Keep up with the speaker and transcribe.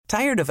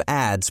Tired of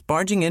ads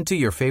barging into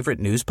your favorite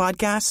news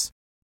podcasts?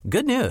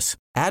 Good news.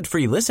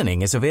 Ad-free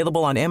listening is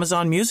available on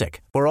Amazon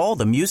Music for all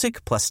the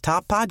music plus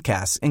top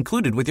podcasts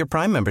included with your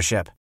Prime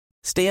membership.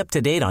 Stay up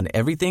to date on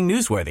everything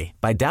newsworthy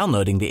by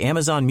downloading the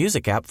Amazon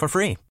Music app for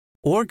free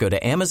or go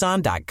to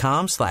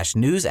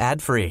amazon.com/news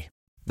ad free.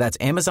 That's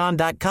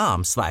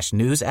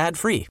amazon.com/news ad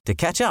free to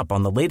catch up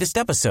on the latest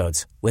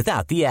episodes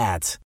without the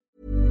ads.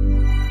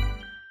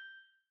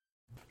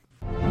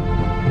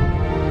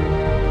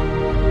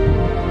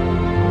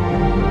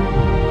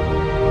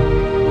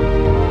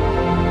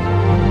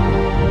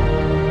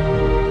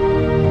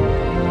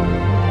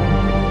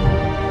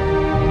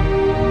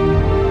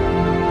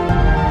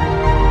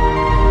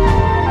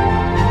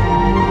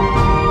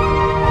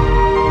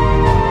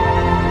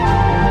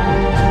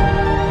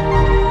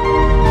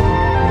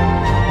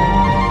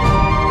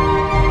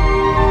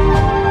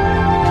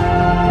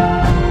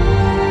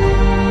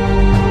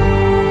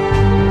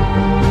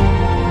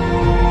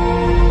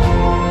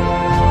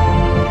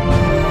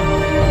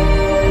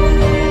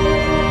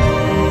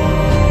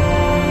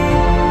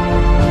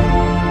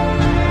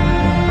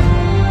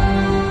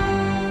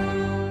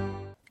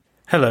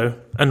 Hello,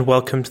 and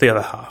welcome to the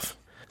other half.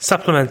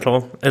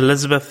 Supplemental,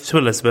 Elizabeth to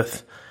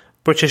Elizabeth,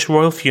 British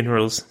royal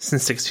funerals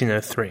since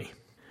 1603.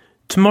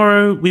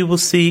 Tomorrow we will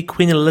see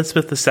Queen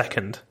Elizabeth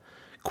II,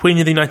 Queen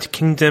of the United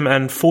Kingdom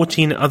and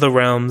 14 other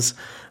realms,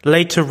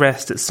 laid to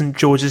rest at St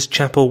George's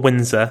Chapel,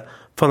 Windsor,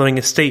 following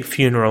a state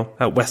funeral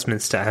at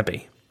Westminster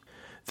Abbey.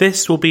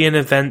 This will be an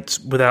event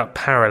without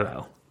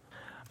parallel.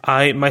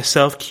 I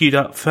myself queued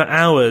up for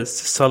hours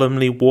to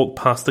solemnly walk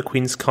past the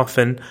Queen's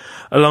coffin,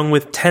 along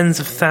with tens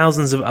of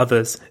thousands of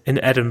others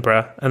in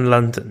Edinburgh and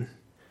London.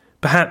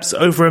 Perhaps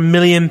over 1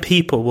 million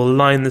people will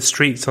line the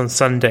streets on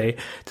Sunday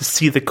to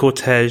see the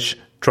cortege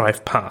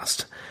drive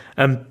past,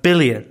 and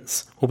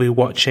billions will be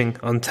watching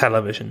on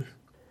television.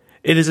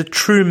 It is a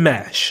true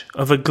mesh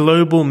of a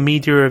global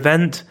media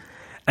event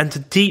and a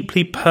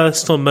deeply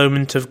personal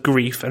moment of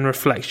grief and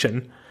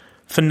reflection,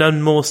 for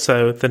none more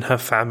so than her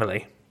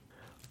family.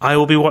 I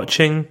will be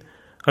watching.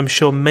 I'm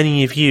sure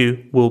many of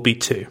you will be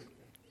too.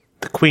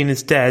 The Queen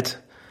is dead.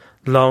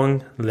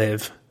 Long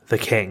live the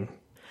King.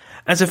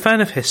 As a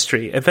fan of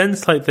history,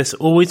 events like this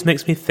always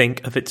makes me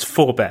think of its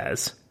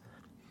forebears.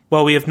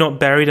 While we have not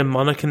buried a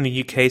monarch in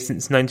the UK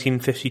since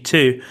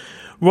 1952,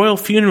 royal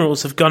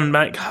funerals have gone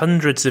back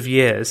hundreds of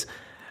years,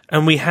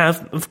 and we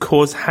have, of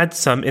course, had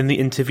some in the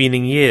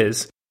intervening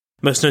years,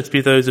 most notably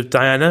those of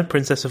Diana,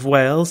 Princess of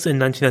Wales, in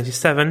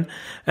 1997,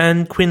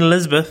 and Queen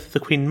Elizabeth, the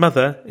Queen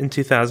Mother, in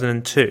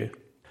 2002.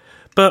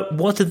 But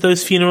what did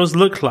those funerals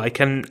look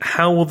like, and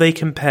how will they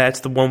compare to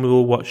the one we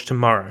will watch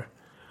tomorrow?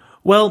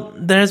 Well,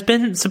 there has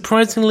been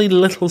surprisingly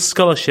little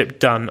scholarship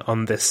done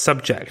on this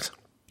subject.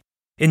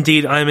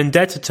 Indeed, I am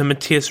indebted to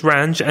Matthias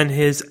Range and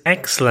his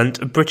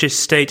excellent British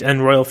State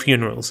and Royal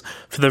Funerals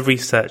for the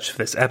research for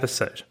this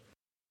episode.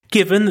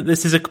 Given that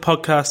this is a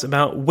podcast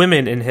about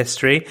women in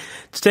history,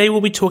 today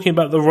we'll be talking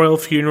about the royal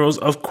funerals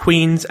of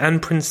queens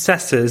and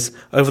princesses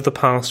over the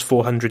past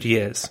 400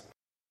 years.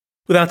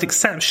 Without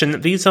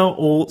exception, these are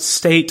all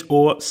state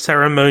or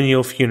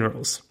ceremonial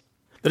funerals.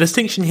 The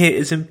distinction here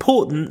is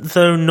important,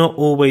 though not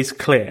always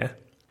clear.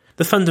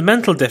 The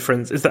fundamental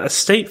difference is that a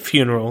state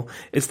funeral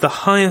is the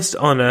highest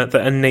honour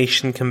that a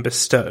nation can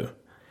bestow.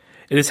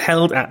 It is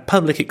held at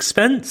public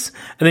expense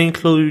and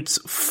includes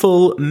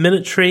full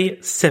military,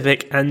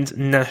 civic, and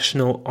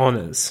national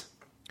honours.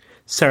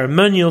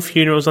 Ceremonial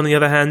funerals, on the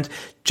other hand,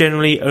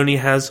 generally only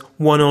has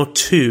one or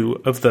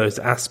two of those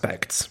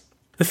aspects.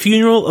 The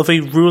funeral of a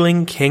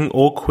ruling king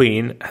or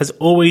queen has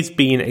always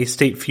been a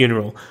state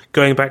funeral,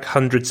 going back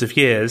hundreds of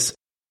years,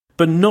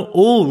 but not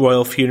all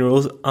royal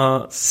funerals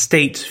are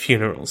state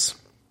funerals.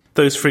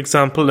 Those, for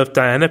example, of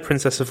Diana,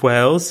 Princess of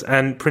Wales,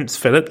 and Prince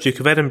Philip, Duke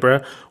of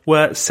Edinburgh,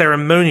 were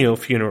ceremonial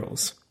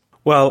funerals,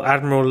 while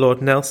Admiral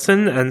Lord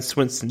Nelson and Sir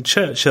Winston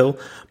Churchill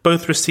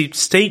both received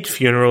state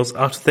funerals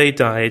after they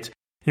died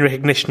in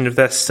recognition of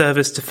their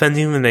service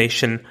defending the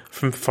nation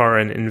from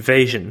foreign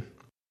invasion.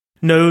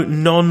 No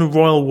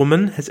non-royal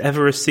woman has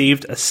ever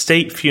received a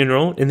state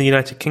funeral in the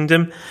United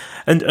Kingdom,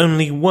 and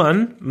only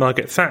one,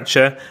 Margaret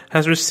Thatcher,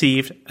 has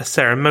received a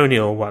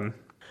ceremonial one.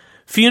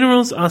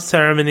 Funerals are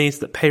ceremonies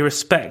that pay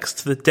respects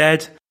to the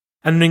dead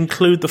and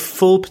include the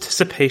full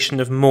participation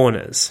of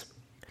mourners.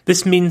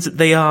 This means that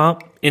they are,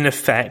 in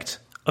effect,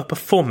 a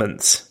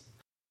performance.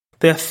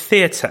 They are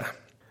theatre,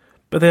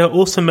 but they are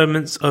also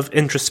moments of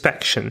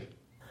introspection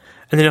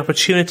and an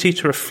opportunity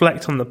to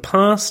reflect on the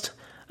past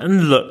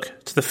and look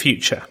to the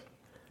future.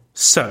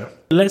 So,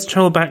 let's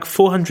travel back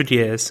 400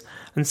 years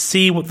and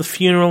see what the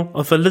funeral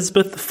of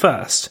Elizabeth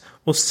I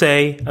will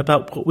say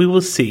about what we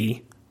will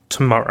see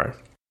tomorrow.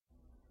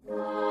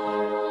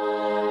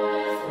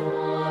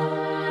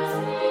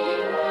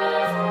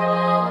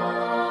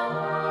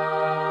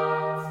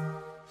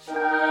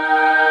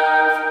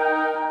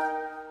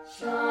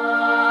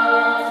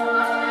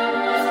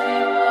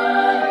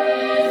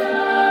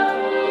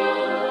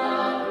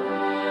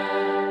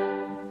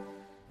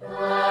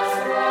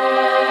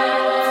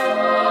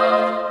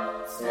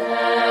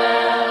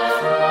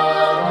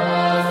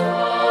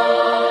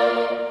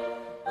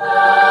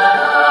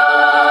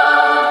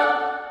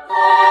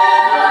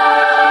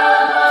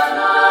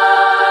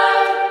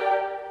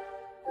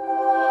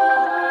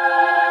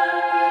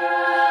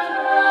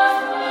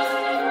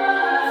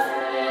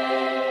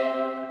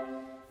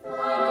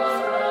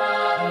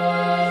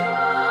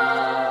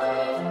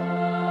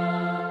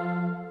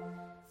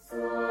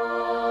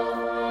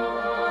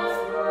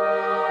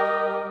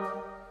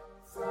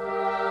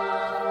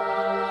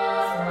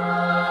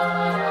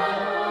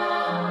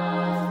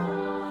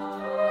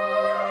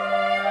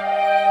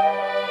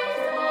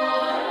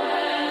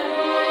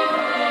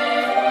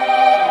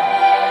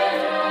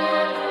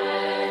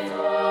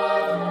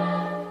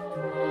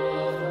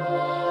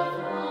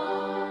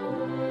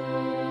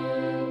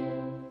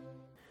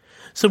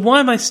 So why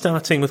am I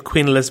starting with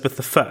Queen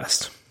Elizabeth I?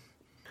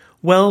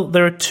 Well,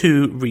 there are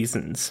two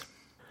reasons.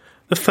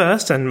 The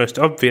first and most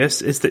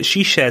obvious is that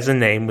she shares a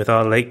name with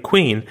our late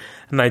Queen,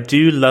 and I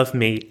do love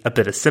me a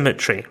bit of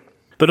symmetry.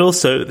 But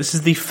also, this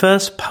is the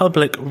first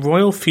public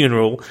royal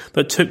funeral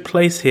that took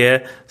place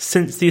here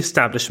since the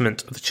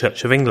establishment of the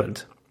Church of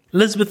England.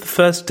 Elizabeth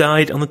I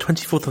died on the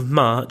 24th of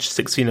March,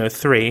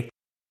 1603,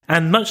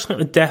 and much like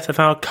the death of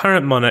our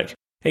current monarch,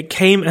 it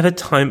came at a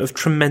time of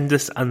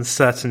tremendous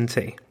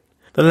uncertainty.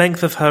 The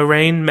length of her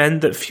reign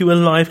meant that few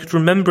alive could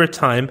remember a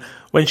time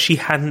when she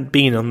hadn't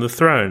been on the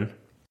throne.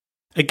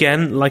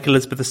 Again, like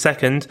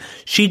Elizabeth II,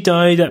 she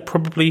died at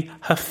probably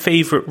her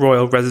favourite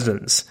royal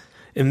residence,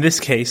 in this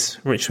case,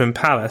 Richmond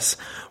Palace,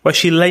 where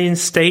she lay in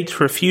state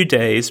for a few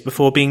days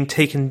before being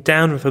taken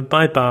downriver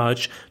by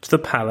barge to the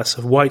Palace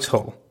of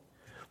Whitehall.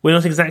 We're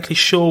not exactly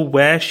sure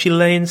where she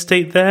lay in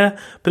state there,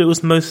 but it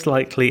was most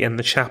likely in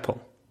the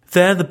chapel.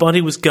 There the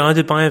body was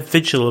guarded by a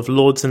vigil of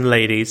lords and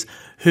ladies,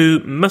 who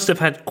must have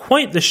had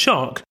quite the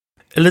shock.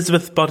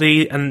 Elizabeth's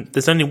body, and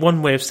there's only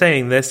one way of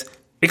saying this,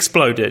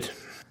 exploded.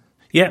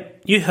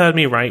 Yep, you heard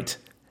me right.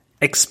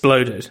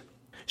 Exploded.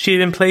 She had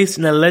been placed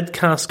in a lead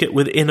casket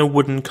within a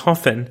wooden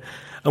coffin,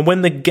 and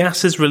when the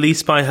gases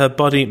released by her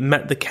body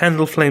met the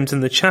candle flames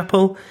in the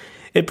chapel,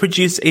 it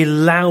produced a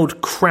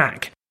loud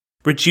crack,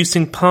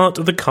 reducing part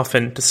of the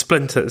coffin to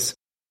splinters,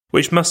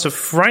 which must have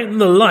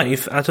frightened the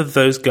life out of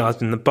those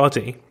guarding the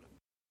body.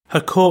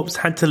 Her corpse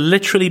had to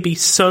literally be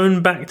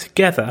sewn back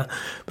together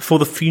before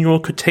the funeral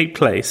could take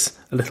place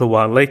a little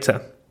while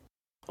later.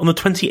 On the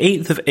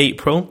 28th of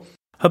April,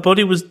 her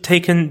body was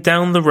taken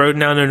down the road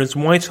now known as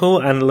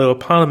Whitehall and Lower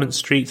Parliament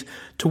Street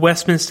to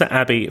Westminster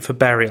Abbey for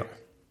burial.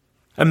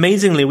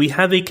 Amazingly, we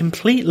have a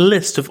complete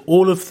list of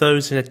all of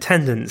those in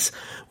attendance,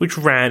 which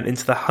ran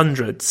into the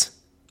hundreds.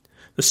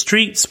 The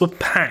streets were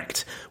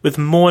packed with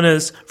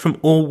mourners from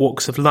all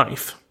walks of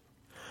life.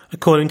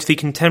 According to the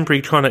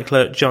contemporary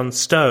chronicler John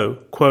Stowe,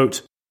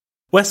 quote,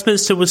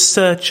 Westminster was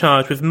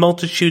surcharged with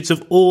multitudes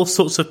of all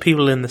sorts of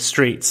people in the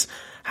streets,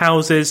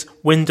 houses,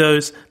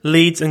 windows,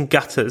 leads and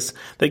gutters,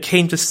 that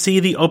came to see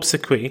the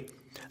obsequy,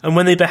 and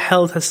when they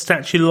beheld her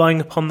statue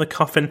lying upon the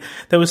coffin,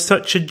 there was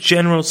such a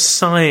general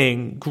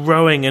sighing,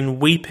 groaning,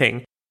 and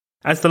weeping,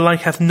 as the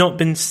like hath not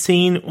been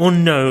seen or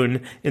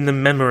known in the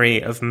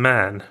memory of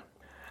man.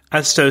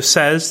 As Stowe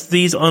says,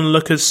 these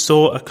onlookers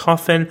saw a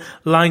coffin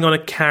lying on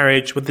a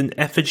carriage with an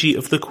effigy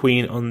of the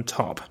Queen on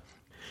top.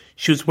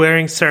 She was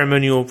wearing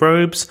ceremonial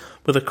robes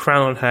with a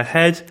crown on her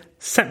head,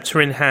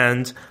 sceptre in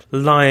hand,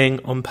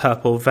 lying on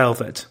purple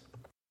velvet.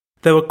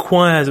 There were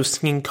choirs of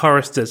singing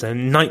choristers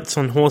and knights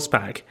on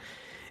horseback.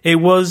 It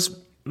was,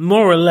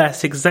 more or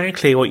less,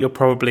 exactly what you're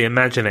probably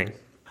imagining.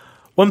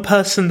 One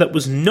person that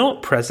was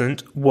not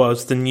present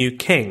was the new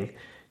king,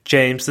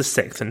 James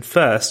VI and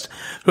I,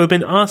 who had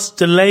been asked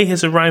to delay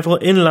his arrival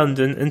in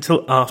London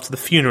until after the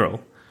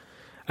funeral.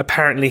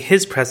 Apparently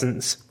his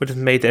presence would have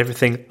made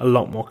everything a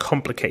lot more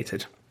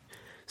complicated.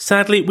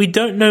 Sadly, we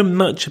don't know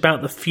much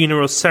about the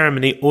funeral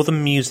ceremony or the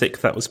music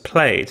that was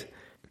played.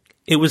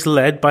 It was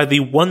led by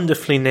the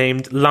wonderfully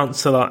named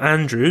Lancelot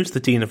Andrews,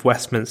 the Dean of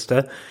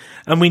Westminster,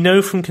 and we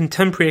know from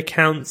contemporary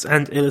accounts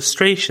and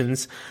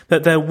illustrations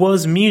that there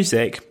was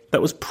music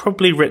that was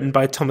probably written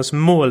by Thomas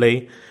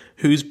Morley,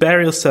 whose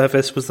burial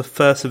service was the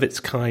first of its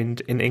kind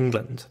in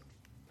England.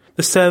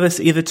 The service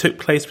either took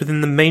place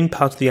within the main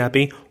part of the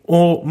abbey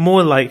or,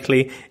 more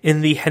likely,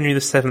 in the Henry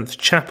VII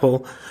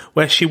chapel,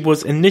 where she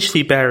was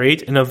initially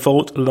buried in a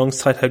vault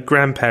alongside her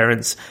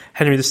grandparents,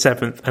 Henry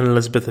VII and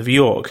Elizabeth of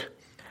York.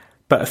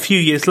 But a few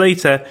years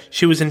later,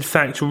 she was in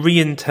fact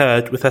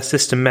reinterred with her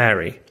sister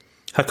Mary.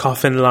 Her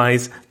coffin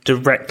lies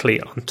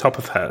directly on top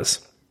of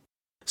hers.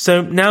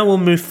 So now we'll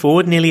move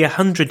forward nearly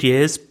 100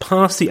 years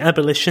past the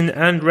abolition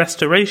and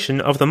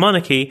restoration of the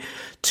monarchy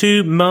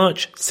to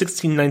March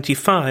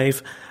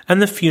 1695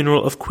 and the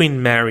funeral of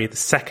Queen Mary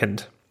II.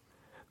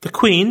 The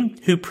Queen,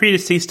 who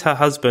predeceased her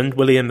husband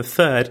William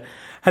III,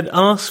 had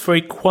asked for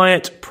a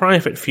quiet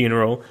private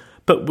funeral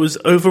but was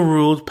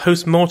overruled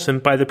post-mortem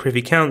by the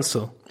Privy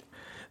Council.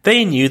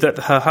 They knew that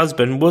her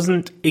husband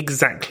wasn't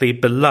exactly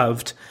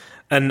beloved.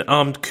 An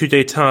armed coup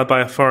d'etat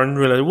by a foreign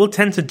ruler will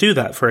tend to do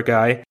that for a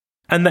guy,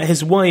 and that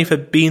his wife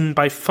had been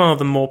by far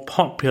the more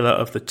popular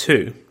of the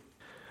two.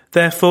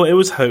 Therefore, it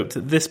was hoped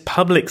that this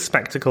public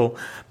spectacle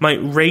might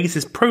raise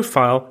his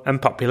profile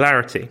and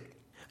popularity.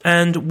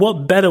 And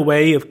what better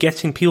way of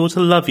getting people to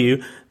love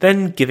you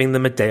than giving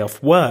them a day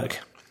off work?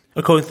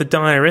 According to the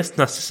diarist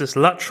Narcissus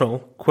Luttrell,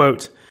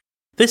 quote,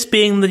 "This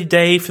being the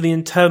day for the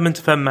interment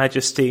of Her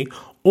Majesty,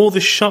 all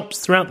the shops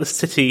throughout the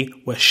city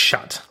were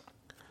shut."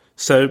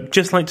 So,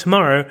 just like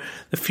tomorrow,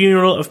 the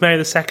funeral of Mary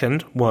II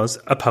was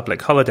a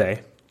public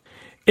holiday.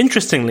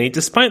 Interestingly,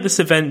 despite this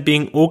event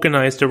being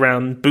organised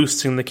around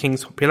boosting the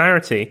king's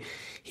popularity,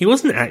 he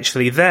wasn't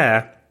actually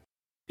there.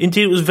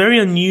 Indeed, it was very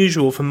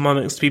unusual for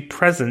monarchs to be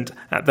present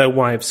at their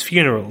wives'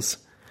 funerals.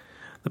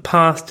 The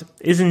past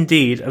is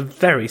indeed a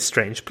very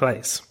strange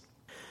place.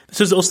 This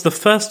was also the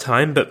first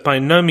time, but by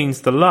no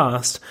means the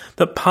last,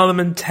 that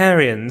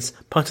parliamentarians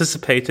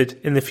participated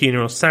in the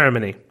funeral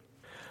ceremony.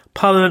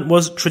 Parliament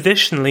was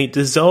traditionally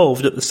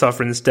dissolved at the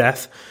sovereign's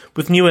death,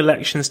 with new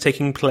elections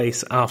taking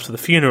place after the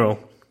funeral.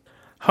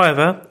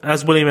 However,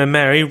 as William and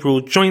Mary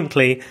ruled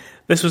jointly,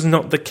 this was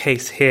not the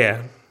case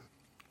here.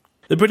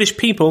 The British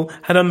people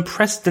had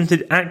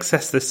unprecedented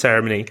access to the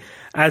ceremony,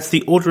 as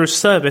the order of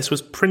service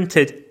was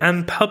printed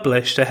and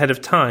published ahead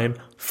of time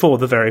for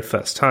the very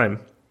first time.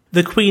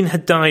 The Queen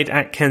had died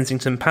at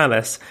Kensington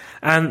Palace,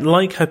 and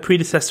like her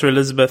predecessor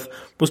Elizabeth,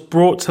 was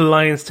brought to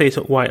lie in state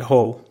at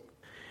Whitehall.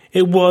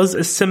 It was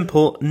a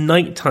simple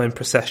nighttime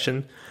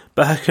procession,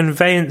 but her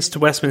conveyance to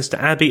Westminster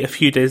Abbey a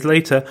few days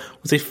later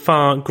was a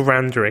far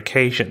grander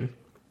occasion.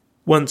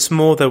 Once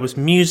more there was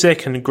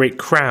music and great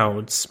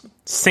crowds.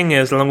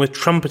 Singers, along with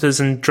trumpeters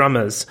and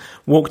drummers,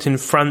 walked in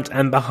front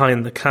and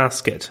behind the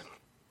casket.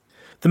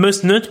 The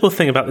most notable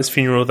thing about this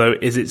funeral, though,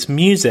 is its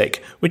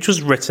music, which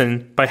was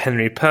written by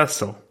Henry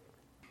Purcell.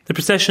 The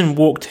procession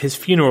walked his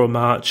funeral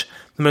march,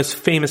 the most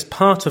famous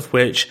part of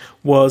which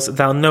was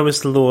Thou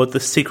Knowest, Lord, the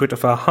Secret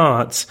of Our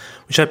Hearts,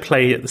 which I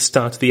played at the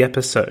start of the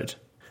episode.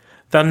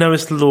 Thou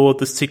knowest, Lord,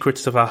 the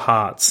secrets of our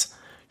hearts.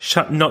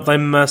 Shut not thy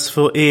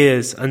merciful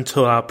ears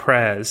unto our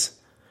prayers.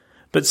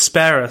 But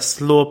spare us,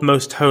 Lord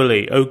most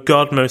holy, O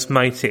God most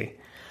mighty,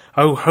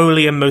 O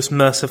holy and most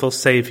merciful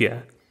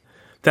Saviour,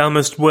 thou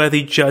most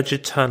worthy Judge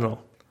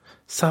eternal.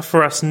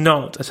 Suffer us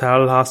not at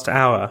our last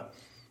hour,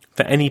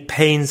 for any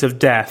pains of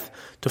death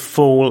to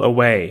fall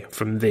away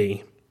from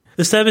thee.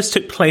 The service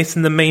took place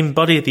in the main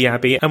body of the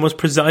abbey and was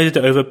presided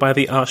over by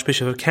the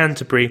Archbishop of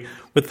Canterbury,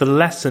 with the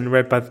lesson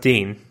read by the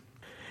Dean.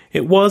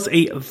 It was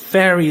a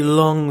very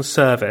long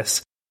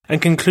service,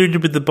 and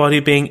concluded with the body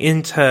being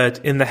interred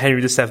in the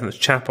Henry VII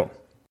Chapel.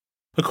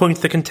 According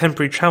to the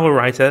contemporary travel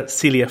writer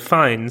Celia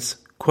Fiennes,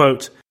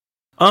 quote,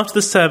 after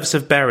the service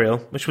of burial,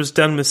 which was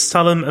done with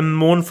solemn and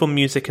mournful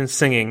music and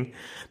singing,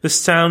 the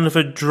sound of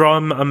a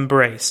drum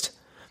unbraced,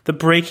 the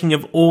breaking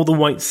of all the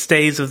white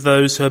stays of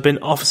those who had been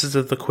officers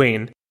of the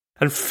Queen,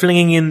 and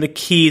flinging in the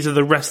keys of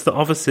the rest of the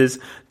officers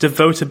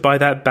devoted by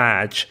that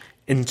badge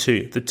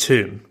into the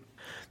tomb.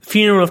 The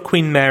funeral of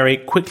Queen Mary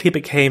quickly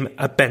became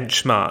a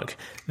benchmark,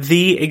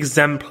 the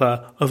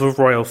exemplar of a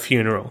royal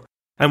funeral,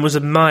 and was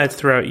admired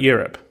throughout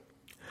Europe.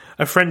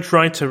 A French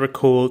writer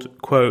recalled,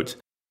 quote,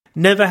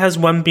 never has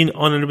one been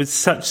honoured with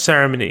such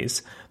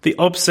ceremonies, the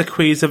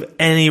obsequies of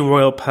any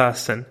royal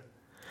person.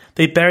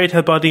 They buried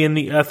her body in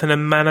the earth in a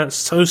manner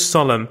so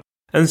solemn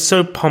and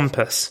so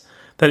pompous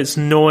that its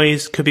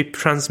noise could be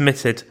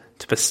transmitted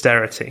to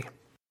posterity.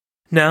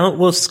 Now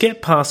we'll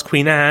skip past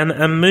Queen Anne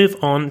and move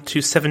on to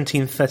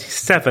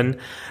 1737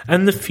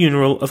 and the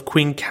funeral of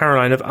Queen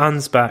Caroline of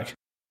Ansbach,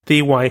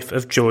 the wife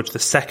of George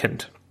II.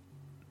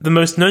 The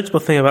most notable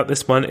thing about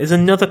this one is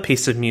another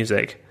piece of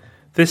music,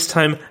 this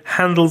time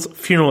Handel's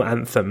funeral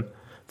anthem,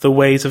 The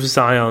Ways of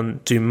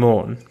Zion Do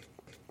Mourn.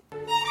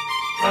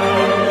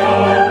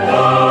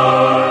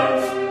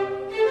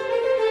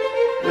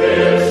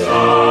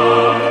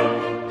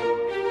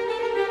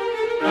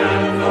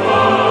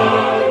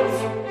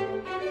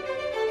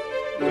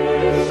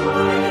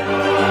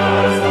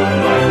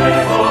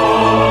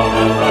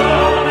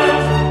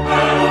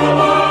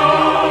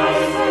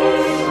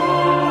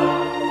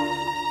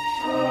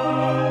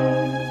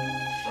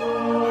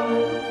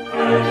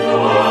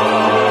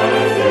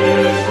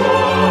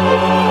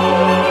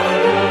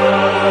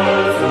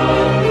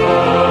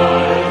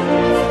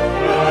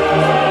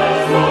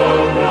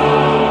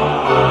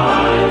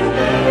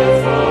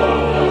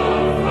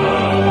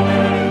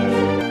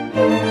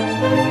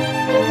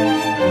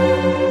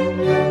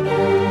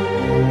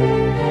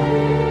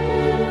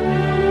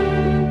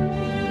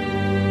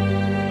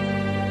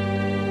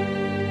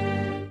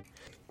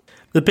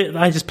 The bit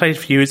that I just played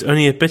for you is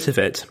only a bit of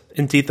it.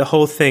 Indeed, the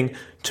whole thing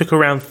took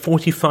around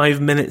 45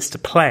 minutes to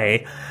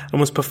play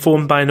and was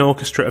performed by an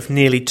orchestra of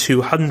nearly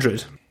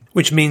 200,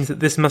 which means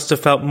that this must have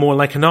felt more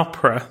like an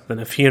opera than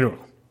a funeral.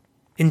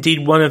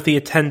 Indeed, one of the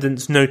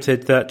attendants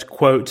noted that,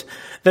 quote,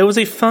 there was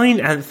a fine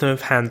anthem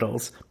of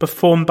Handel's,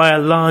 performed by a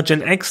large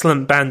and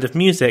excellent band of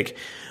music,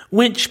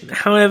 which,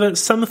 however,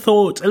 some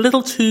thought a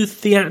little too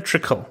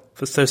theatrical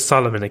for so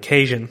solemn an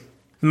occasion.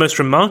 The most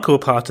remarkable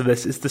part of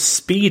this is the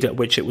speed at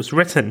which it was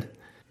written.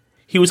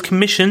 He was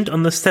commissioned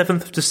on the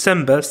 7th of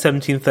December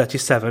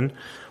 1737,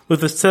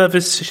 with the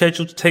service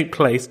scheduled to take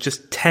place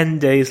just 10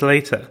 days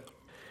later.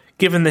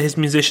 Given that his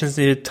musicians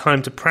needed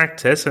time to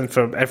practice and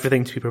for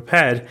everything to be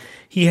prepared,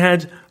 he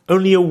had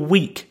only a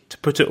week to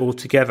put it all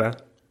together.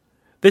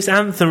 This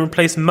anthem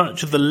replaced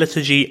much of the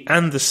liturgy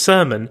and the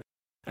sermon,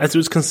 as it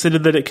was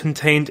considered that it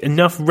contained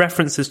enough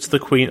references to the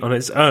Queen on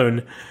its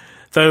own,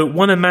 though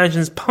one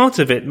imagines part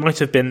of it might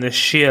have been the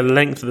sheer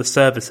length of the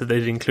service that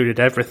they'd included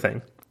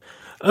everything.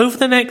 Over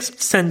the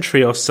next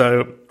century or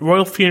so,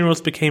 royal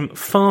funerals became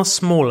far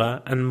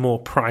smaller and more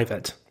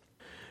private.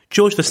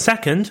 George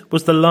II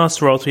was the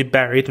last royal to be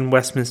buried in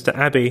Westminster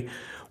Abbey,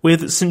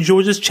 with St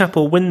George's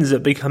Chapel, Windsor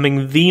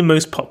becoming the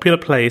most popular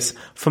place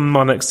for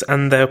monarchs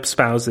and their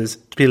spouses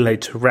to be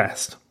laid to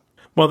rest.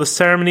 While the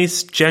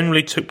ceremonies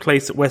generally took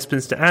place at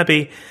Westminster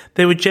Abbey,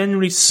 they were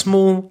generally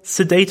small,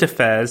 sedate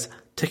affairs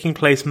taking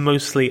place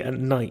mostly at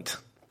night.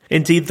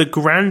 Indeed, the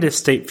grandest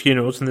state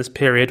funerals in this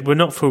period were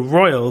not for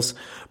royals,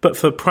 but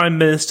for Prime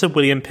Minister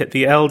William Pitt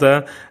the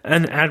Elder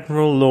and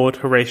Admiral Lord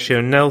Horatio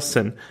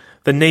Nelson,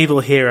 the naval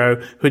hero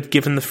who had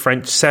given the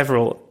French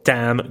several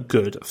damn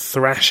good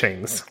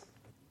thrashings.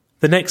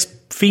 The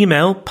next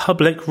female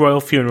public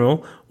royal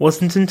funeral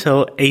wasn't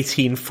until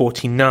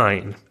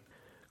 1849.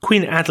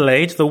 Queen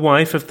Adelaide, the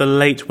wife of the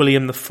late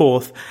William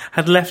IV,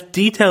 had left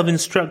detailed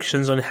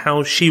instructions on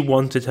how she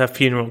wanted her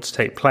funeral to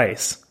take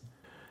place.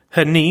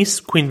 Her niece,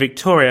 Queen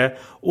Victoria,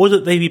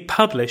 ordered they be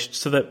published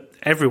so that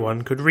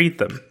everyone could read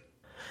them.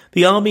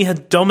 The army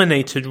had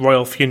dominated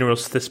royal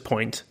funerals to this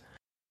point,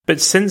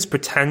 but since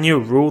Britannia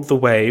ruled the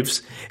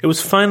waves, it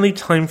was finally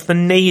time for the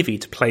navy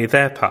to play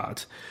their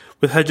part,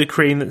 with her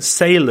decreeing that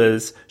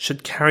sailors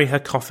should carry her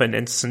coffin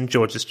into St.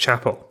 George's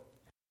Chapel.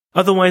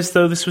 Otherwise,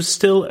 though, this was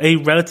still a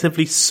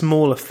relatively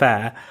small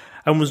affair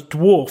and was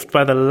dwarfed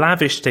by the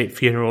lavish state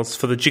funerals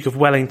for the Duke of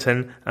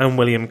Wellington and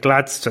William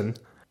Gladstone.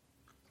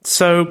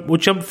 So we'll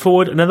jump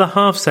forward another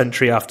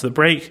half-century after the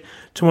break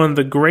to one of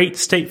the great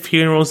state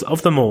funerals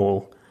of them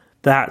all,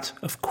 that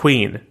of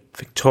Queen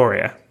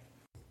Victoria.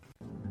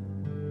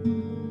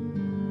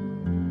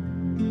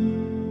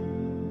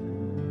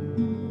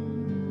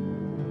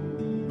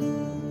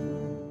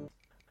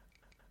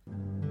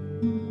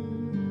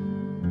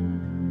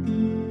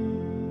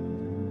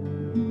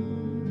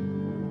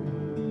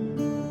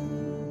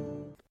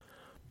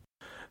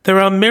 There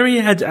are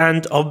myriad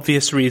and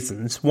obvious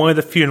reasons why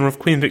the funeral of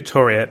Queen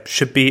Victoria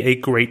should be a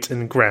great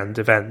and grand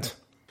event.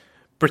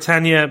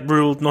 Britannia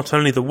ruled not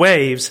only the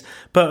waves,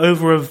 but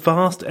over a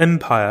vast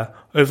empire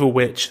over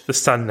which the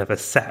sun never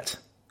set.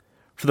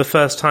 For the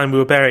first time we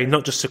were burying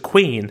not just a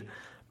queen,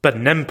 but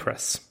an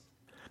empress.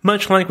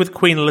 Much like with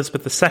Queen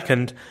Elizabeth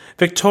II,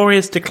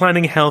 Victoria's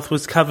declining health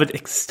was covered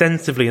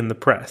extensively in the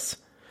press,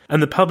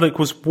 and the public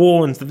was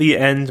warned that the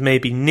end may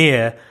be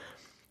near,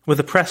 with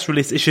a press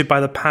release issued by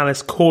the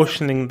palace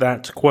cautioning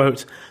that,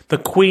 quote, "the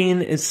Queen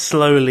is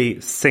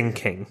slowly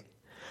sinking."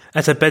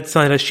 At her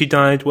bedside as she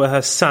died were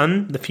her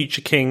son, the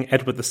future King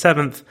Edward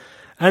VII,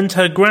 and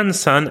her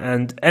grandson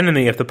and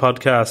enemy of the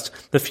podcast,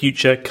 the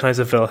future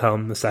Kaiser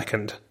Wilhelm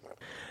II.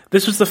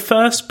 This was the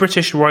first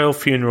British royal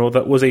funeral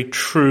that was a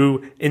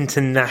true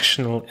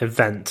international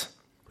event,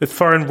 with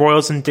foreign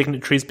royals and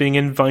dignitaries being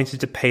invited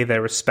to pay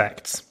their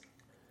respects.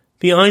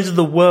 The eyes of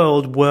the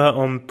world were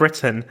on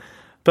Britain,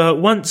 but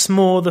once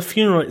more the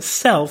funeral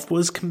itself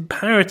was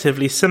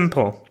comparatively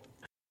simple.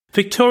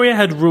 Victoria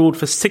had ruled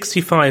for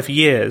 65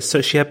 years, so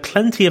she had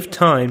plenty of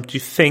time to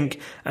think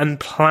and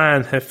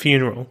plan her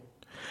funeral,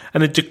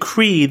 and it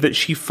decreed that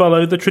she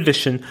follow the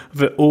tradition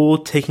of it all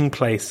taking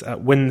place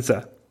at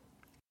Windsor.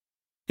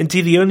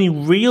 Indeed, the only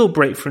real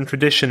break from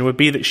tradition would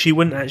be that she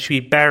wouldn't actually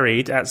be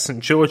buried at St.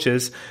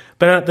 George's,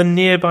 but at the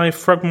nearby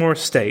Frogmore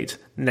estate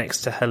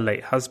next to her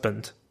late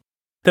husband.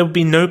 There would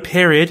be no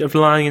period of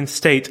lying in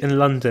state in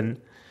London.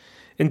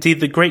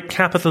 Indeed, the great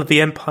capital of the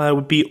empire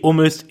would be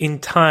almost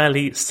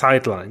entirely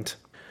sidelined.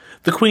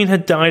 The Queen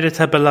had died at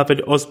her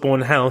beloved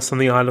Osborne House on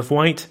the Isle of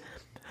Wight,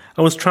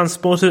 and was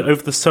transported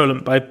over the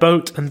Solent by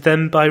boat and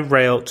then by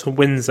rail to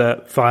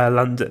Windsor via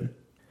London.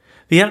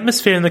 The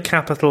atmosphere in the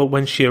capital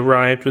when she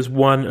arrived was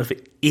one of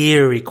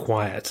eerie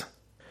quiet.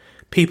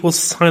 People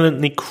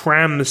silently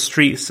crammed the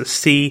streets to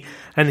see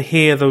and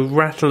hear the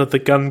rattle of the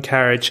gun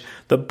carriage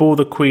that bore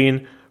the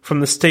Queen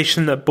from the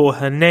station that bore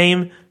her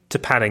name to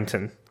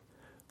Paddington.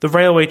 The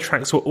railway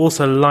tracks were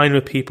also lined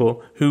with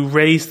people who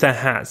raised their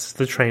hats as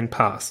the train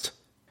passed.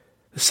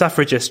 The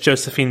suffragist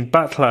Josephine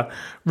Butler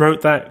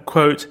wrote that,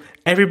 quote,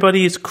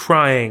 "Everybody is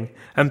crying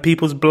and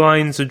people's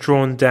blinds are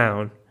drawn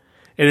down.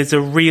 It is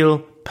a real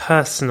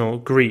personal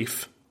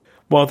grief,"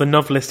 while the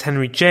novelist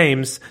Henry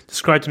James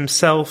described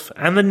himself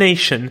and the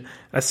nation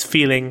as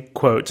feeling,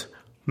 quote,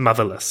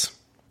 "motherless."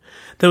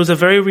 There was a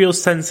very real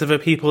sense of a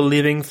people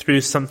living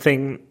through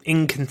something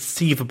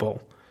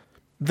inconceivable.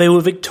 They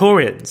were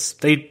Victorians.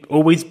 They'd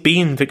always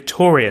been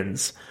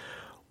Victorians.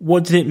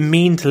 What did it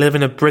mean to live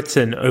in a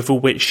Britain over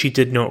which she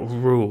did not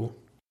rule?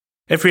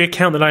 Every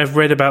account that I have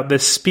read about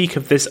this speak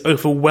of this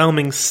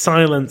overwhelming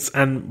silence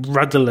and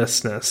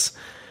rudderlessness,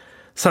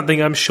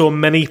 something I'm sure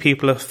many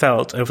people have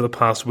felt over the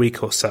past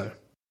week or so.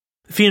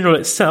 The funeral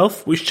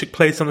itself, which took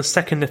place on the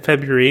 2nd of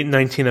February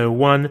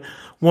 1901,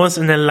 was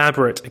an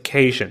elaborate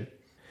occasion.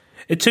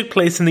 It took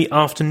place in the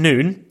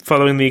afternoon,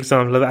 following the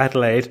example of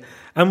Adelaide,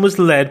 and was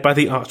led by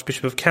the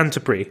Archbishop of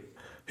Canterbury,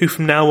 who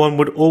from now on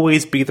would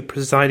always be the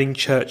presiding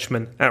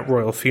churchman at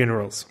royal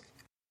funerals.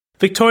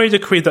 Victoria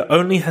decreed that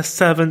only her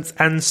servants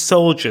and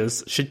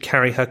soldiers should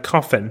carry her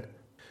coffin.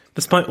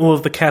 Despite all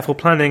of the careful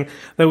planning,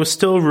 there was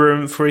still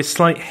room for a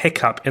slight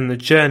hiccup in the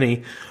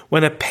journey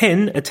when a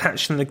pin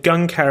attached in the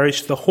gun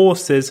carriage to the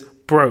horses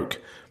broke,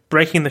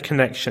 breaking the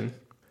connection.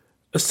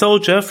 A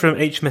soldier from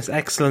HMS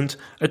Excellent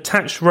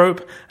attached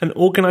rope and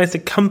organised a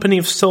company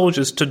of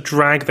soldiers to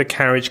drag the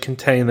carriage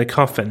containing the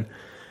coffin,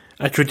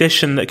 a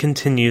tradition that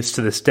continues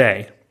to this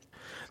day.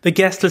 The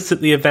guest list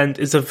at the event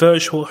is a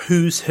virtual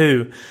who's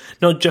who,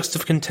 not just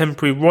of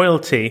contemporary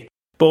royalty,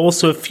 but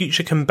also of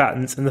future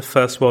combatants in the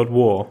First World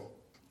War.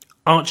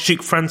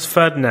 Archduke Franz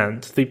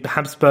Ferdinand, the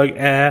Habsburg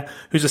heir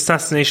whose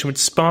assassination would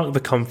spark the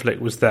conflict,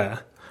 was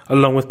there,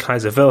 along with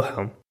Kaiser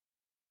Wilhelm.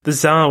 The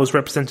Tsar was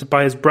represented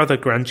by his brother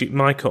Grand Duke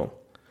Michael.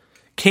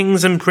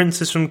 Kings and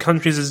princes from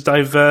countries as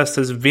diverse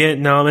as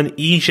Vietnam and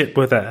Egypt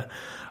were there,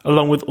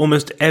 along with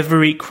almost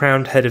every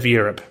crowned head of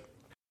Europe.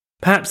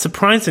 Perhaps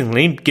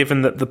surprisingly,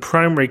 given that the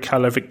primary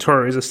colour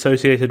Victoria is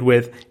associated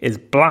with is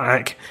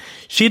black,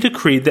 she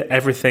decreed that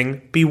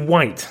everything be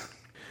white.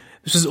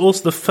 This was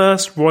also the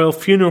first royal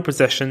funeral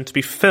procession to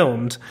be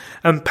filmed,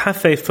 and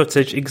pathé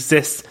footage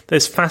exists that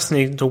is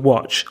fascinating to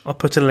watch. I'll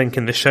put a link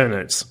in the show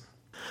notes.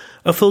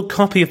 A full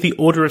copy of the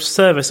Order of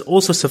Service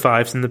also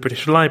survives in the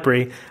British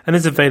Library and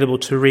is available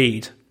to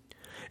read.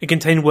 It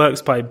contained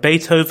works by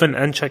Beethoven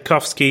and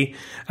Tchaikovsky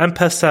and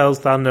Purcell's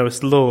Thou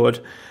Knowest Lord.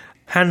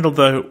 Handel,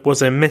 though,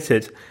 was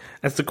omitted,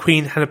 as the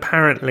Queen had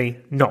apparently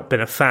not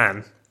been a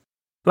fan.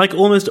 Like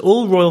almost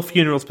all royal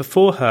funerals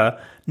before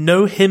her,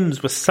 no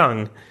hymns were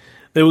sung.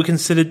 They were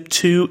considered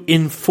too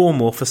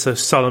informal for so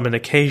solemn an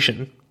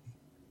occasion.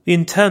 The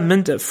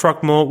interment at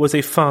Frogmore was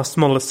a far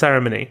smaller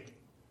ceremony.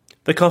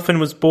 The coffin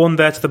was borne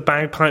there to the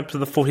bagpipes of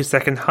the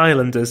 42nd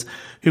Highlanders,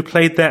 who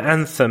played their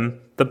anthem,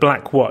 the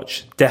Black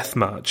Watch Death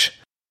March,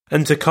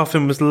 and the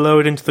coffin was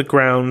lowered into the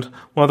ground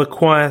while the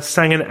choir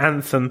sang an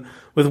anthem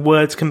with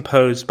words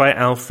composed by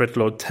Alfred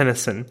Lord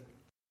Tennyson.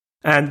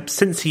 And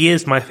since he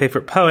is my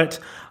favourite poet,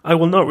 I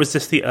will not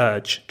resist the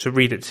urge to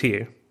read it to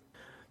you.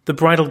 The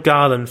bridal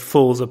garland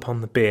falls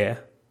upon the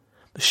bier.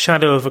 The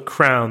shadow of a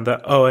crown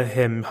that o'er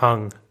him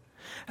hung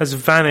has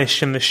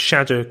vanished in the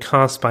shadow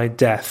cast by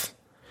death.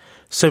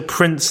 So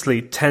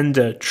princely,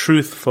 tender,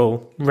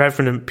 truthful,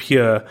 reverent,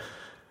 pure,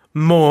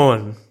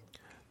 mourn,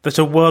 that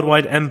a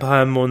worldwide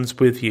empire mourns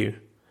with you,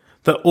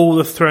 that all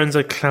the thrones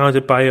are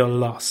clouded by your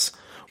loss,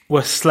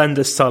 were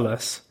slender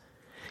solace.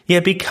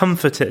 Yet be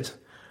comforted,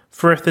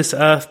 for if this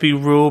earth be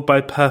ruled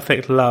by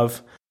perfect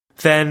love,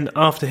 then,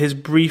 after his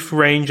brief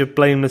range of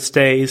blameless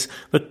days,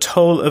 the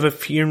toll of a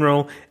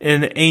funeral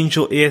in an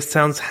angel ear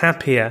sounds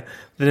happier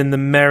than in the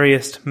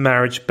merriest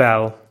marriage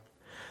bell.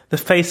 The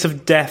face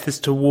of death is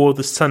toward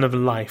the sun of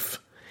life.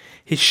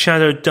 His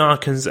shadow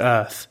darkens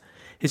earth.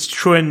 His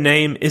truer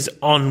name is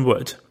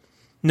onward.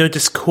 No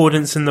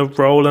discordance in the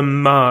roll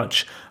and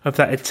march of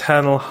that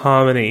eternal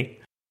harmony,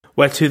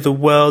 whereto the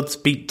worlds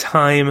beat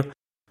time,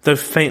 though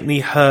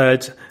faintly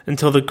heard,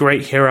 until the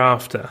great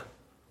hereafter.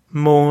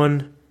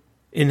 Mourn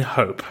in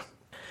hope.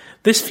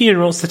 This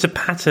funeral set a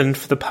pattern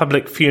for the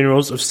public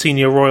funerals of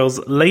senior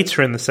royals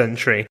later in the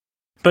century,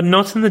 but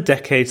not in the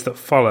decades that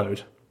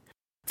followed.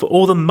 For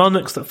all the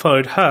monarchs that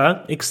followed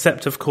her,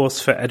 except of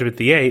course for Edward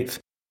VIII,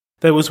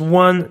 there was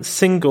one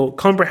single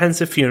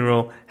comprehensive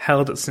funeral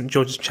held at St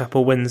George's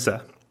Chapel,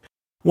 Windsor.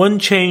 One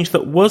change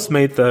that was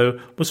made, though,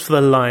 was for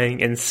the lying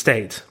in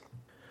state.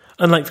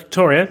 Unlike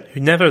Victoria, who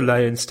never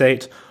lay in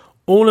state,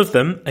 all of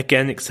them,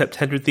 again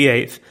except Edward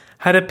VIII,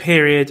 had a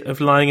period of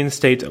lying in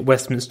state at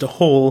Westminster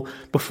Hall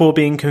before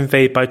being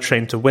conveyed by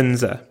train to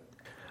Windsor.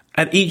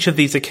 At each of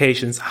these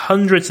occasions,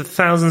 hundreds of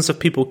thousands of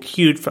people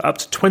queued for up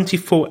to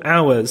 24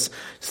 hours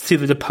to see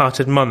the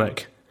departed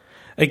monarch,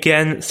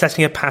 again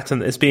setting a pattern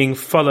that is being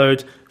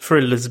followed for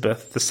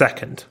Elizabeth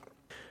II.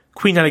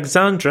 Queen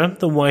Alexandra,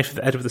 the wife of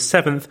Edward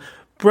VII,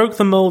 broke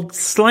the mould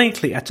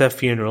slightly at her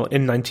funeral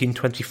in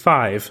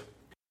 1925.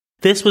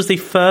 This was the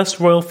first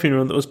royal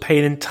funeral that was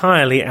paid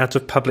entirely out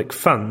of public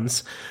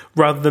funds,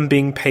 rather than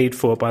being paid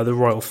for by the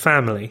royal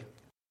family.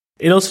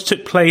 It also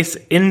took place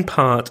in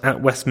part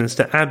at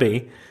Westminster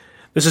Abbey.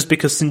 This was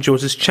because St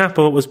George's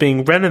Chapel was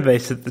being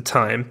renovated at the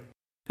time,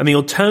 and the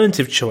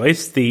alternative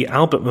choice, the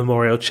Albert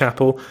Memorial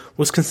Chapel,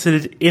 was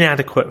considered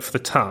inadequate for the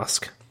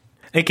task.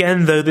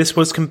 Again, though, this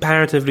was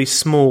comparatively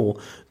small,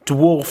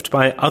 dwarfed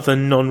by other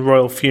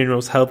non-royal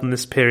funerals held in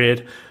this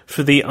period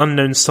for the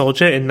Unknown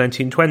Soldier in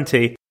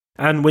 1920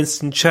 and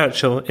Winston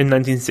Churchill in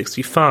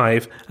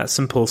 1965 at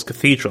St Paul's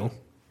Cathedral.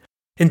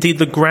 Indeed,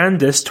 the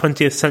grandest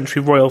 20th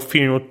century royal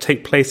funeral to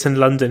take place in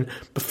London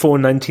before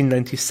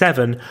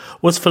 1997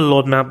 was for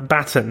Lord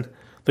Mountbatten,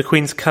 the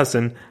Queen's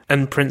cousin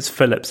and Prince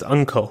Philip's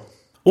uncle.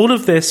 All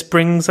of this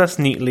brings us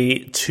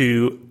neatly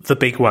to the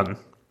big one,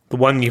 the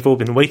one you've all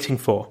been waiting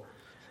for.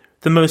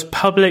 The most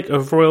public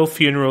of royal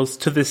funerals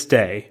to this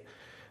day,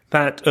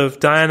 that of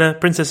Diana,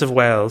 Princess of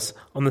Wales,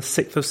 on the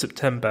 6th of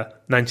September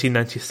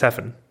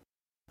 1997.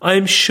 I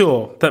am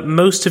sure that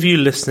most of you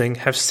listening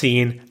have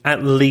seen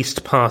at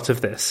least part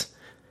of this.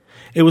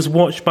 It was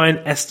watched by an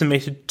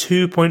estimated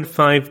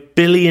 2.5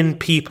 billion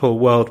people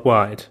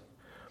worldwide.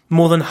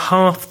 More than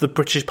half the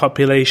British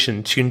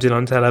population tuned in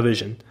on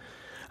television,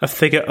 a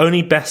figure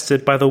only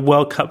bested by the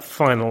World Cup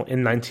final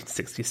in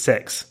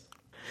 1966.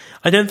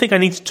 I don't think I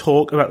need to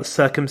talk about the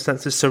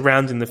circumstances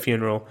surrounding the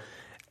funeral.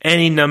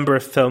 Any number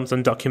of films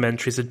and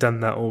documentaries have done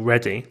that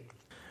already.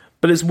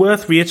 But it's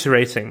worth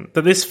reiterating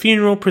that this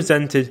funeral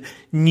presented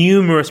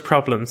numerous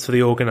problems for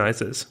the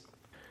organisers.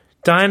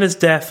 Diana's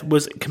death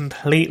was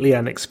completely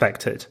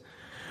unexpected,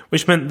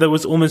 which meant there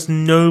was almost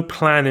no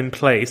plan in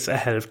place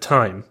ahead of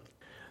time.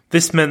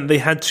 This meant they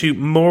had to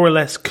more or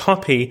less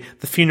copy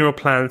the funeral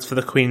plans for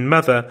the Queen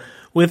Mother,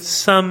 with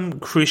some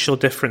crucial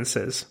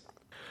differences.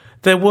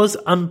 There was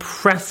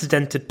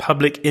unprecedented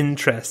public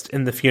interest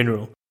in the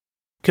funeral,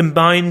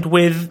 combined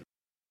with,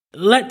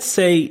 let's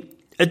say,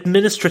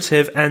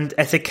 administrative and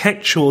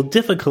etiquettual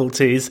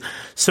difficulties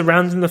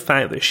surrounding the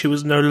fact that she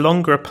was no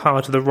longer a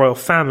part of the royal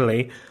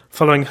family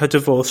following her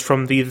divorce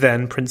from the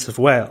then Prince of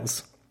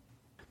Wales.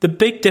 The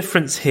big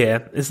difference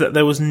here is that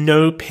there was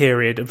no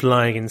period of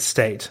lying in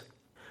state.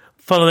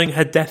 Following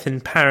her death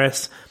in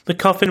Paris, the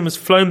coffin was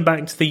flown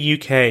back to the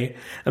UK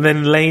and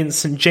then lay in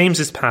St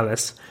James's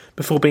Palace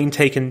before being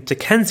taken to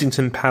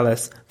Kensington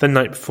Palace the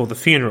night before the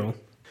funeral.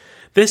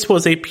 This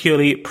was a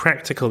purely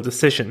practical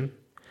decision.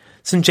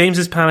 St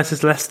James's Palace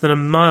is less than a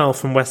mile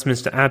from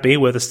Westminster Abbey,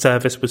 where the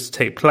service was to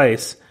take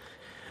place.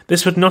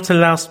 This would not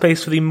allow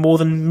space for the more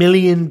than 1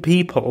 million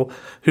people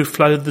who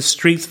flooded the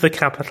streets of the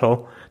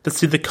capital to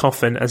see the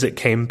coffin as it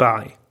came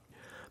by.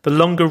 The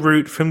longer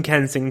route from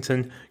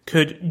Kensington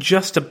could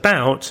just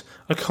about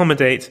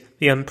accommodate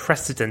the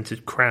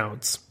unprecedented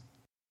crowds.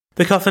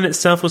 The coffin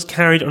itself was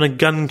carried on a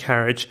gun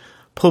carriage,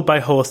 pulled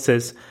by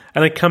horses,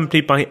 and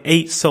accompanied by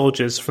 8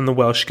 soldiers from the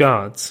Welsh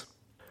Guards.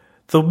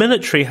 The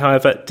military,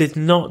 however, did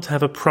not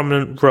have a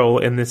prominent role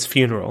in this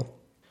funeral.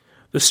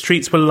 The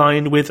streets were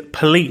lined with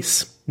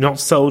police, not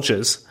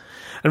soldiers,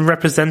 and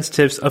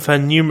representatives of her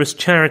numerous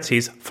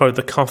charities followed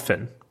the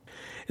coffin.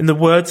 In the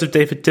words of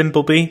David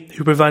Dimbleby,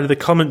 who provided the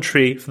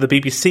commentary for the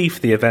BBC for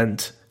the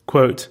event,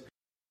 quote,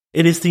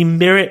 "It is the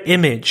mirror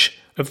image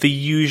of the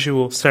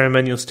usual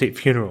ceremonial state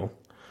funeral,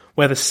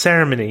 where the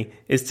ceremony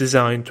is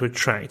designed to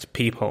attract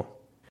people."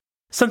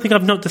 Something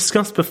I've not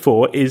discussed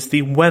before is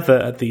the weather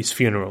at these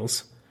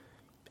funerals.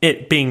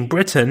 It being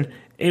Britain,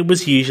 it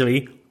was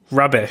usually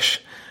rubbish,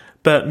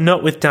 but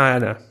not with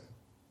Diana.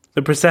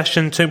 The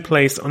procession took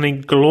place on a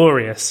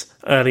glorious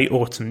early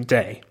autumn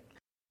day.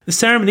 The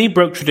ceremony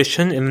broke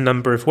tradition in a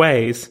number of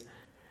ways.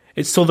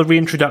 It saw the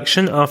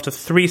reintroduction, after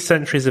 3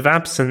 centuries of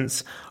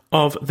absence,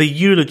 of the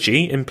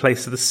eulogy in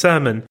place of the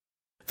sermon,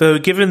 though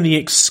given the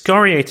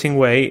excoriating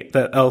way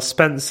that Earl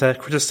Spencer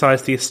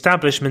criticised the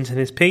establishment in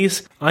his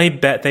piece, I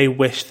bet they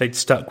wish they'd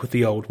stuck with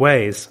the old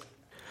ways.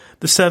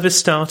 The service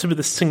started with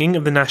the singing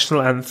of the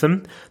national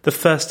anthem, the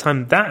first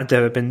time that had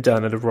ever been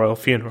done at a royal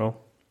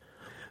funeral.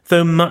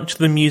 Though much of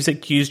the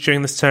music used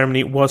during the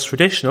ceremony was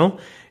traditional,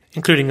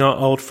 including our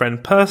old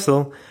friend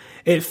Purcell,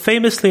 it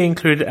famously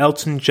included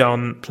Elton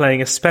John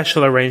playing a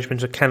special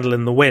arrangement of Candle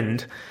in the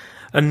Wind,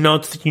 a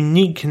nod to the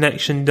unique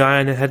connection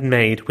Diana had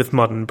made with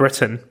modern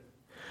Britain.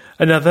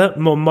 Another,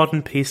 more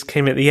modern piece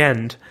came at the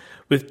end,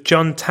 with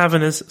John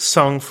Taverner's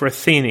Song for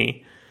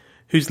Athene,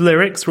 whose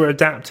lyrics were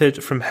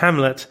adapted from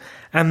Hamlet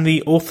and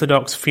the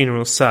Orthodox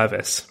funeral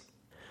service.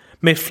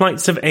 "May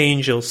flights of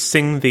angels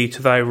sing thee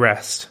to thy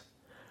rest.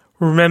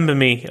 Remember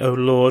me, O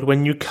Lord,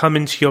 when you come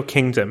into your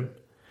kingdom.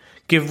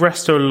 Give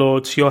rest, O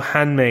Lord, to your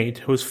handmaid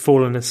who has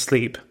fallen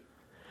asleep.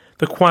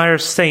 The choir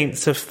of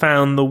saints have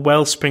found the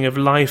wellspring of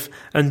life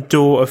and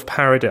door of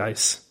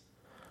paradise.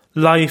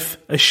 Life,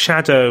 a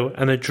shadow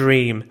and a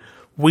dream,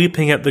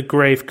 weeping at the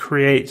grave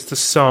creates the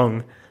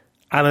song,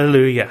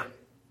 Alleluia.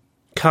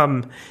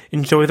 Come,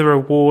 enjoy the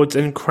rewards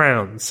and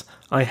crowns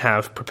I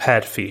have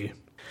prepared for you."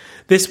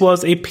 This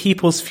was a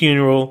people's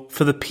funeral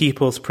for the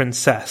people's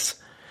princess,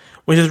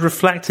 which is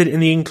reflected in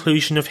the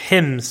inclusion of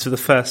hymns for the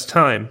first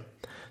time,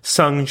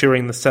 sung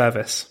during the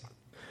service.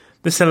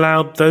 This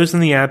allowed those in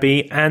the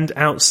abbey and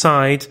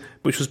outside,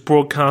 which was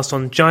broadcast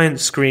on giant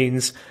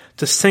screens,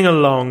 to sing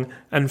along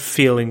and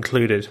feel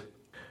included.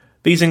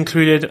 These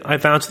included I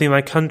Vow to Thee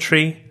My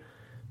Country,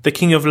 The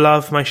King of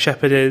Love My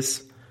Shepherd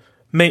Is,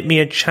 Make Me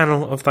a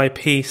Channel of Thy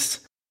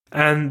Peace,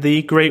 and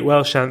the great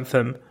Welsh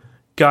anthem,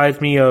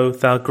 Guide Me, O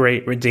Thou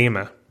Great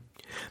Redeemer.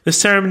 The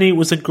ceremony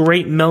was a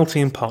great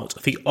melting pot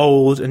of the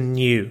old and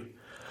new,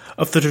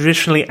 of the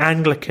traditionally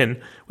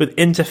Anglican with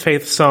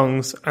interfaith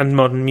songs and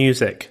modern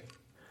music,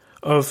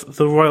 of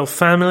the royal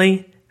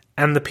family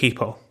and the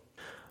people.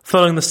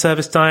 Following the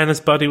service, Diana's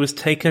body was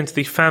taken to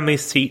the family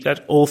seat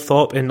at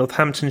Althorpe in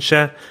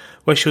Northamptonshire,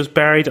 where she was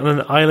buried on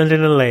an island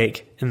in a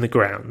lake in the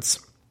grounds.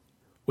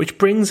 Which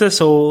brings us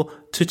all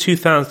to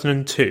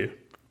 2002,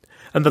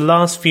 and the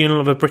last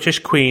funeral of a British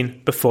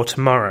Queen before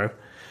tomorrow,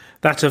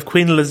 that of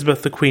Queen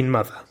Elizabeth, the Queen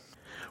Mother.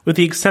 With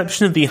the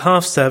exception of the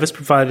half-service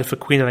provided for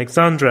Queen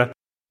Alexandra,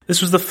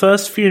 this was the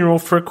first funeral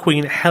for a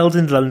queen held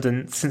in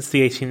London since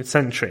the 18th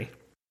century.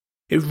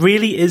 It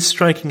really is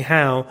striking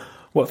how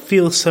what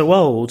feels so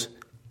old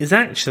is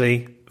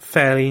actually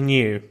fairly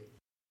new.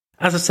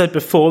 As I said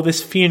before,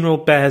 this funeral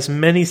bears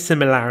many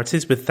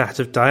similarities with that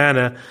of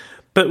Diana,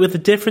 but with the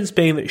difference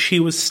being that she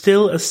was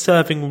still a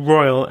serving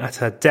royal at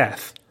her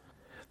death.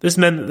 This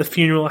meant that the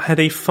funeral had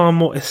a far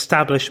more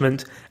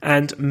establishment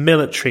and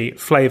military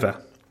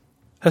flavour.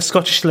 Her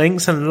Scottish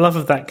links and love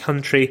of that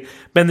country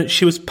meant that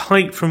she was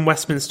piped from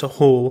Westminster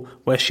Hall,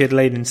 where she had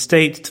lain in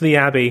state, to the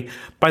Abbey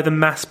by the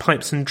mass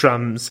pipes and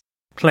drums,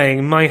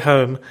 playing My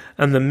Home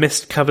and the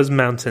Mist Covers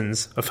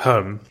Mountains of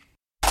Home.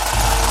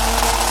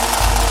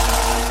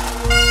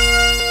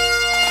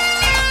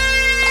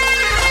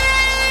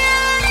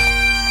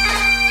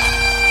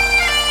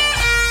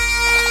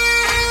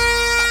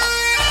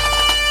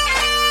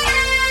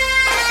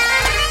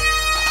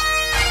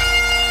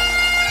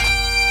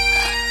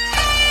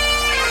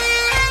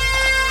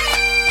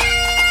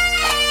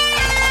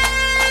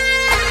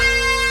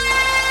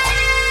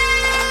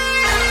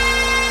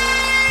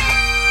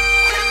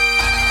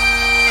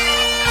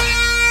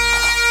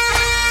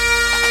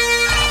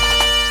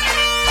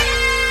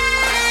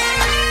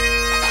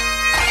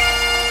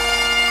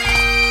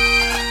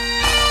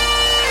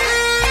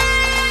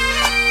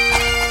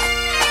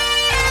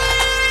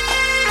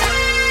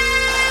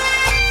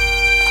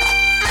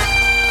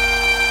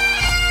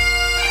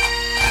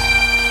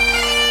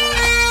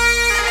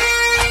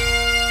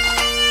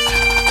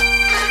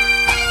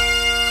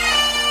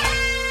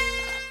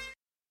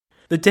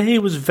 The day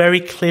was very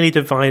clearly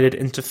divided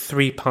into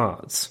three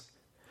parts.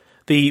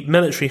 The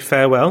military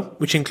farewell,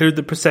 which included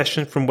the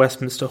procession from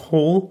Westminster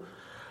Hall,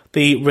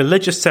 the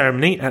religious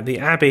ceremony at the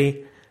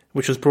Abbey,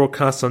 which was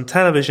broadcast on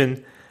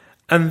television,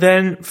 and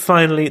then,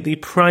 finally, the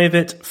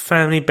private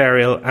family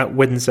burial at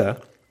Windsor,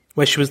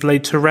 where she was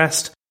laid to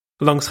rest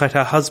alongside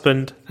her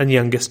husband and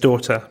youngest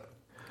daughter.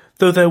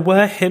 Though there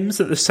were hymns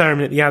at the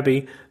ceremony at the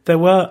Abbey, there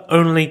were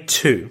only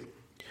two,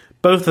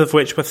 both of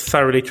which were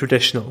thoroughly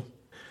traditional.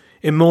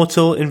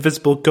 Immortal,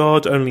 invisible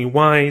God, only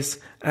wise,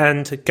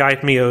 and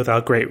Guide Me, O Thou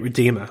Great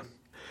Redeemer.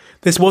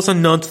 This was a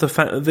nod to the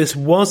fact that this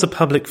was a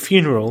public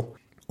funeral,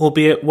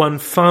 albeit one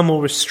far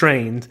more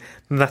restrained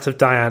than that of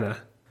Diana.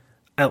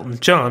 Elton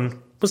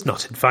John was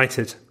not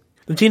invited.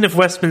 The Dean of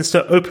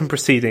Westminster opened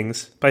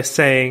proceedings by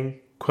saying,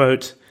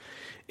 quote,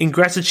 "In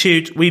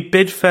gratitude we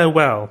bid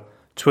farewell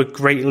to a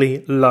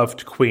greatly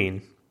loved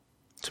Queen.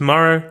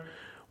 Tomorrow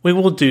we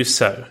will do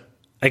so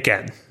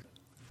again."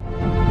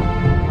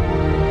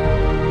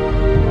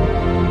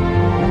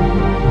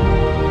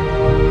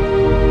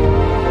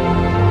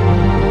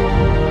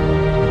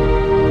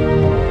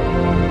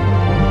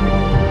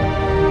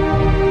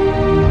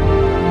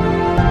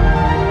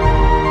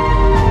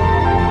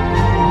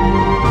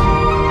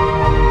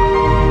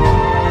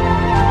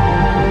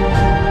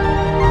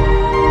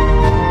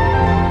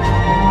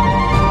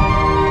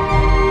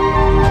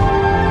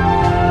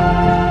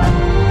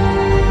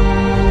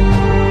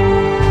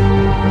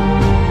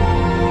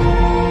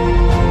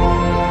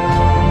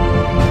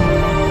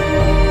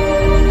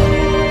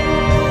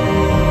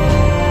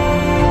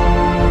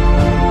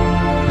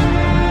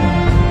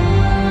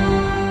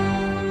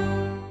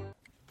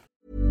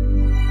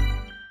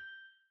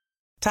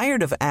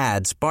 Tired of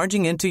ads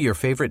barging into your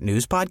favorite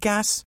news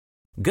podcasts?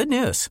 Good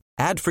news.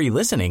 Ad-free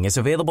listening is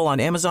available on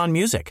Amazon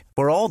Music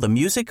for all the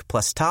music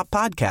plus top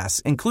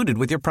podcasts included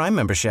with your Prime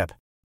membership.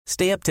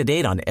 Stay up to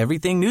date on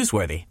everything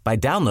newsworthy by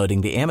downloading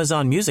the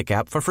Amazon Music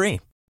app for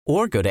free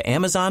or go to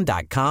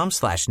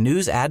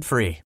amazon.com/news ad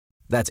free.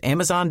 That's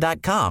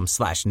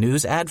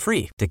amazon.com/news ad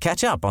free to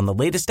catch up on the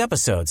latest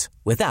episodes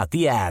without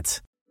the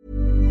ads.